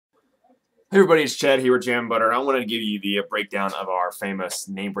Hey everybody, it's Chad here with Jam Butter. I wanted to give you the breakdown of our famous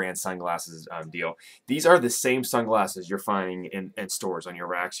name brand sunglasses deal. These are the same sunglasses you're finding in stores on your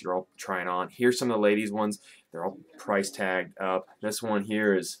racks. You're all trying on. Here's some of the ladies' ones. They're all price tagged up. This one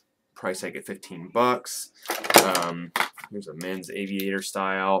here is price tag at 15 bucks. Here's a men's aviator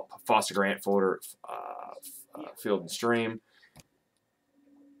style Foster Grant folder Field and Stream.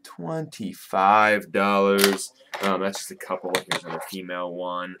 $25. That's just a couple. Here's another female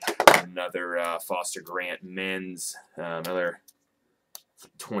one. Another Foster Grant men's. Another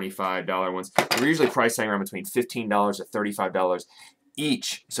 $25 ones. We're usually pricing around between $15 to $35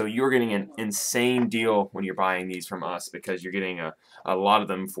 each. So you're getting an insane deal when you're buying these from us because you're getting a lot of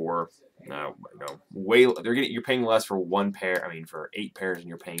them for you're paying less for one pair. I mean, for 8 pairs, and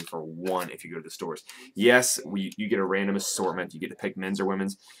you're paying for one if you go to the stores. Yes, you get a random assortment. You get to pick men's or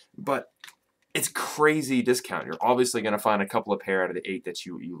women's, but it's crazy discount. You're obviously going to find a couple of pair out of the 8 that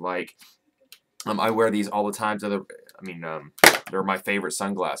you like. I wear these all the time. They're my favorite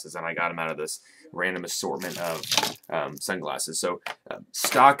sunglasses, and I got them out of this random assortment of sunglasses. So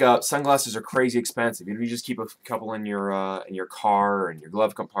stock up. Sunglasses are crazy expensive. You just keep a couple in your car or in your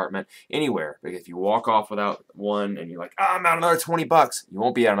glove compartment, anywhere. But if you walk off without one, and you're like, oh, I'm out another 20 bucks, you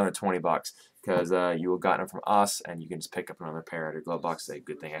won't be out another 20 bucks. Because you have gotten them from us, and you can just pick up another pair at your glove box. It's a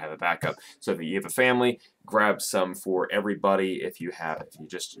good thing I have a backup. So if you have a family, grab some for everybody. If you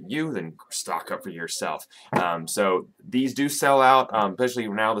just then stock up for yourself. So these do sell out, especially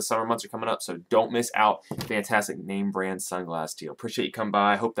now the summer months are coming up. So don't miss out. Fantastic name brand sunglass deal. Appreciate you coming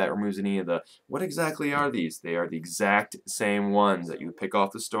by. I hope that removes any of the what exactly are these? They are the exact same ones that you would pick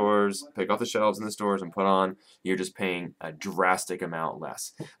off the stores, pick off the shelves in the stores, and put on. You're just paying a drastic amount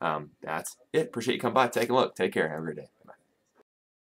less. That's it. Appreciate you coming by. Take a look. Take care. Have a great day.